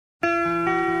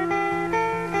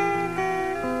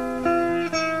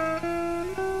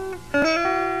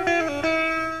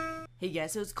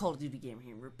guys, so it's Call of Duty Gamer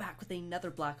here, and we're back with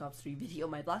another Black Ops 3 video.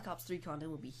 My Black Ops 3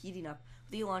 content will be heating up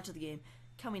with the launch of the game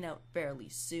coming out fairly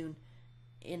soon,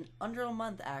 in under a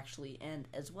month actually, and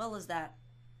as well as that,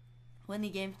 when the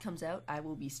game comes out, I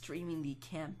will be streaming the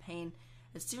campaign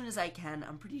as soon as I can.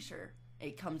 I'm pretty sure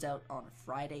it comes out on a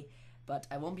Friday, but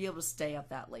I won't be able to stay up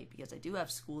that late because I do have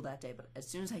school that day, but as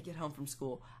soon as I get home from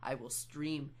school, I will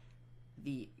stream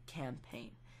the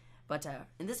campaign. But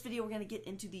in this video, we're going to get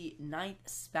into the 9th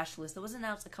specialist that was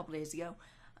announced a couple days ago.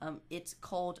 It's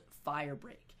called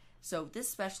Firebreak. So this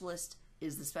specialist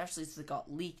is the specialist that got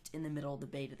leaked in the middle of the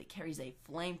beta that carries a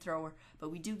flamethrower,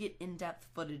 but we do get in-depth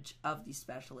footage of the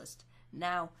specialist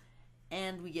now,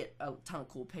 and we get a ton of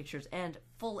cool pictures and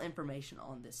full information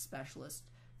on this specialist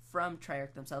from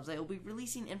Treyarch themselves. They will be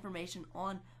releasing information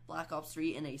on Black Ops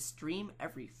 3 in a stream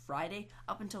every Friday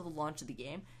up until the launch of the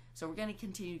game. So we're going to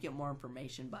continue to get more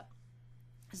information, but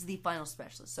this is the final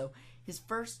specialist. So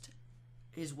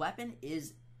his weapon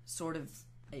is sort of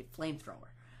a flamethrower.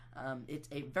 It's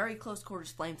a very close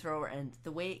quarters flamethrower, and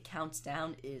the way it counts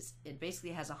down is it basically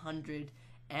has 100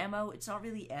 ammo. It's not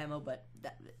really ammo, but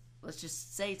let's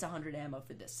just say it's 100 ammo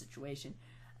for this situation.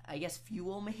 I guess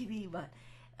fuel maybe, but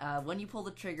when you pull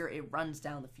the trigger, it runs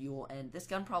down the fuel, and this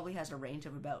gun probably has a range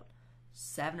of about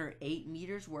 7 or 8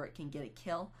 meters where it can get a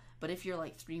kill, but if you're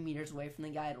like 3 meters away from the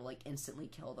guy, it'll like instantly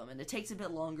kill them, and it takes a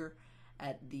bit longer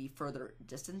at the further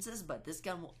distances, but this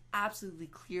gun will absolutely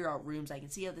clear out rooms. I can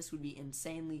see how this would be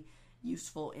insanely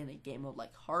useful in a game of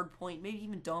like hardpoint, maybe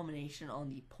even domination on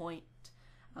the point,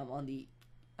 on the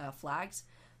flags.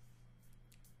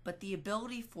 But the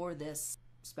ability for this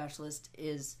specialist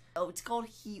is, it's called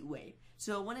Heat Wave.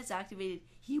 So when it's activated,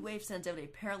 Heat Wave sends out a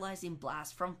paralyzing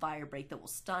blast from Firebreak that will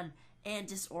stun and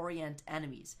disorient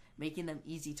enemies, making them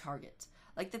easy targets.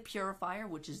 Like the Purifier,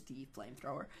 which is the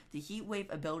flamethrower, the Heat Wave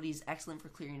ability is excellent for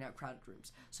clearing out crowded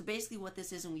rooms. So basically what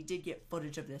this is, and we did get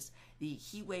footage of this, the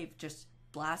Heat Wave just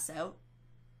blasts out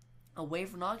a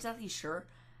wave. We're not exactly sure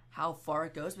how far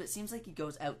it goes, but it seems like it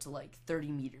goes out to like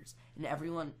 30 meters, and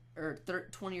everyone, or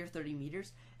 20 or 30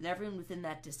 meters, and everyone within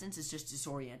that distance is just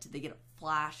disoriented. They get a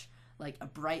flash, like a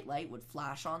bright light would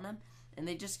flash on them, and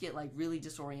they just get like really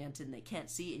disoriented and they can't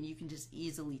see, and you can just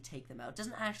easily take them out. It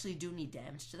doesn't actually do any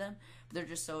damage to them, but they're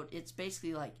just so, it's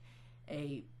basically like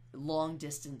a long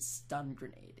distance stun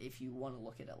grenade if you want to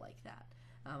look at it like that.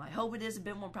 I hope it is a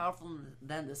bit more powerful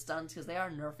than the stuns, because they are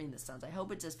nerfing the stuns. I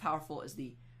hope it's as powerful as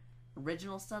the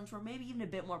original stuns were, maybe even a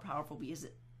bit more powerful, because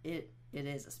it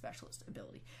is a specialist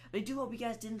ability. But I do hope you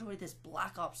guys did enjoy this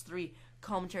Black Ops 3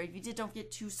 commentary. If you did, don't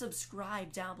forget to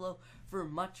subscribe down below for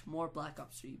much more Black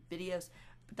Ops 3 videos.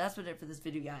 But that's about it for this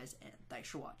video, guys, and thanks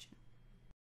for watching.